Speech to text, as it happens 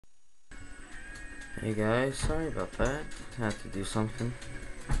Hey guys, sorry about that. Had to do something.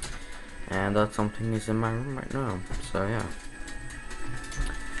 And that something is in my room right now. So yeah.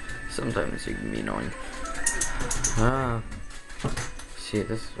 Sometimes it can be annoying. Ah. See,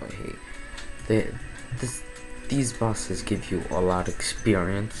 this is what I hate. They, these bosses give you a lot of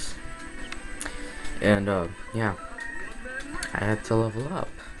experience. And yeah. I had to level up.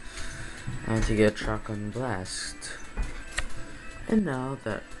 I had to get Shotgun Blast. And now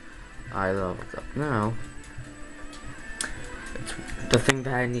that I leveled up now, it's the thing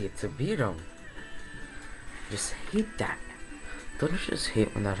that I need to beat him. Just hate that. Don't you just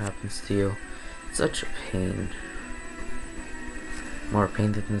hate when that happens to you? It's such a pain. More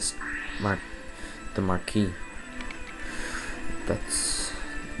pain than this the Marquis. That's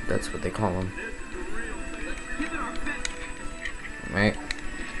what they call him. Right?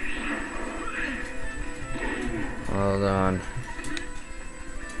 Hold on.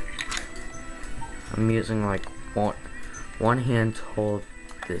 I'm using like one hand to hold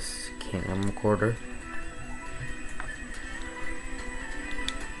this camcorder.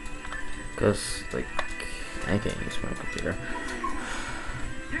 Cause like I can't use my computer.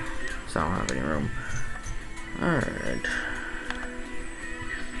 So I don't have any room. Alright.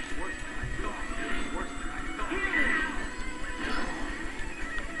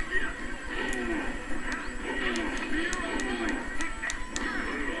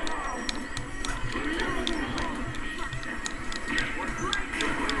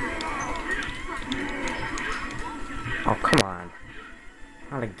 Oh, come on.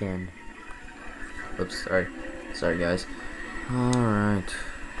 Not again. Oops, sorry. Sorry, guys. Alright.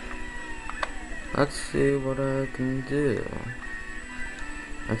 Let's see what I can do.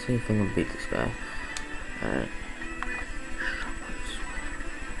 Let's see if I can beat this guy. Alright.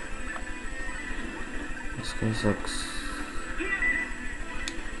 This guy's like...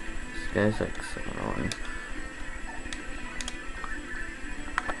 This guy's like so annoying.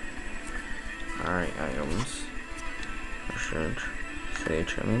 Alright, items.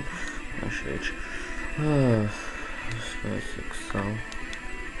 Sage, I mean. Sage. This guy's like so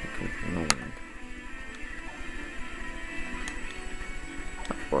annoying.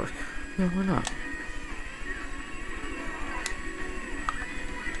 Of course. Yeah, why not?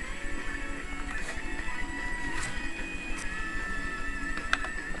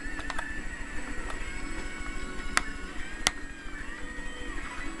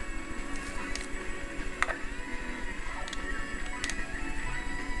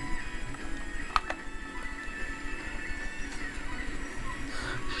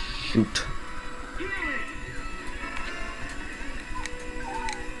 Shoot.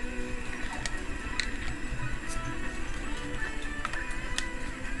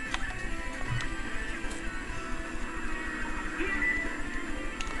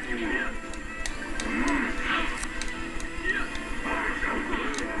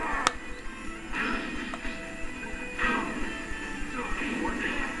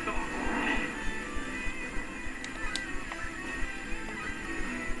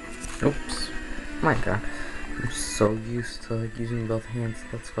 Oops. My god. I'm so used to like using both hands,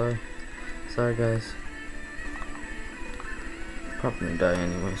 that's why. Sorry guys. Probably gonna die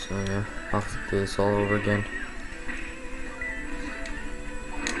anyway, so yeah. I'll have to do this all over again.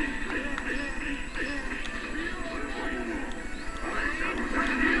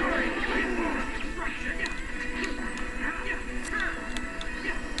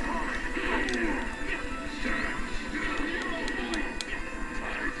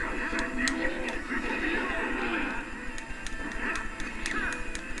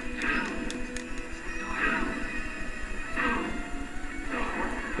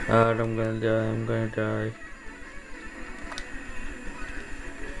 God, I'm gonna die, I'm gonna die.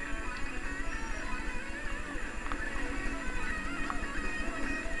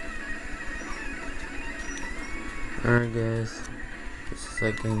 Alright guys, this is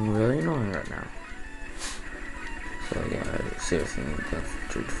like getting really annoying right now. So yeah, I seriously need to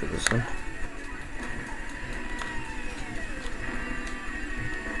treat for this one.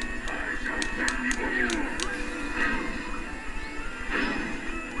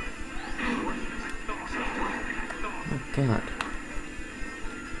 Oh god.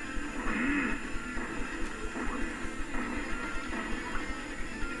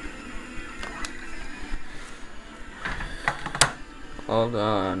 Hold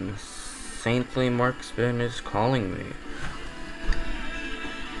on. Saintly Marksman is calling me.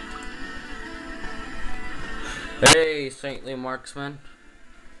 Hey, Saintly Marksman.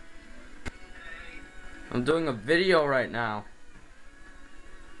 I'm doing a video right now.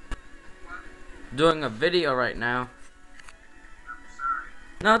 Doing a video right now.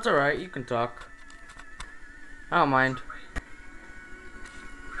 No, it's alright, you can talk. I don't mind.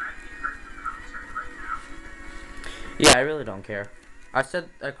 Yeah, I really don't care. I said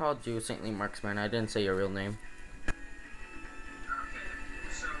I called you Saintly Marksman. I didn't say your real name.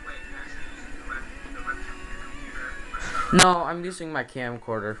 No, I'm using my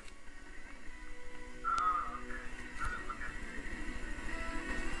camcorder.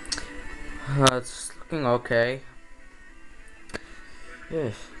 It's looking okay.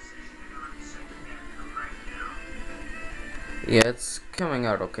 Yes. Yeah, it's coming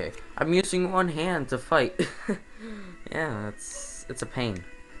out okay. I'm using one hand to fight. Yeah, it's a pain.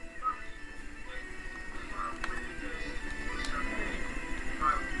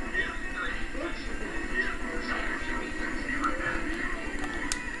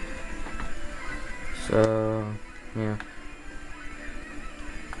 So, yeah.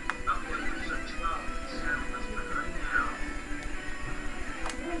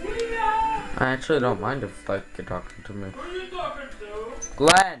 I actually don't mind if like you're talking to me. Who are you talking to?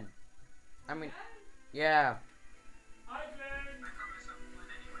 Glenn! I mean, yeah. Hi,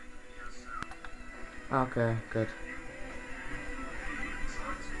 Glenn. Okay, good.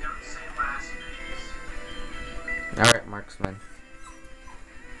 Alright, Marksman.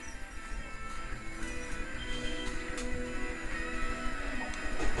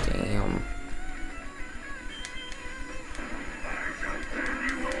 Damn.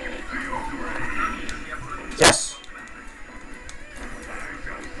 Yes!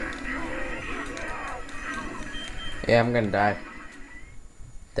 Yeah, I'm gonna die.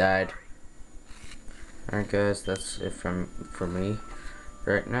 Died. Alright guys, that's it for me.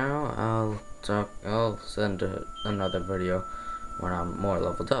 Right now, I'll send another video when I'm more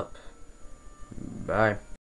leveled up. Bye.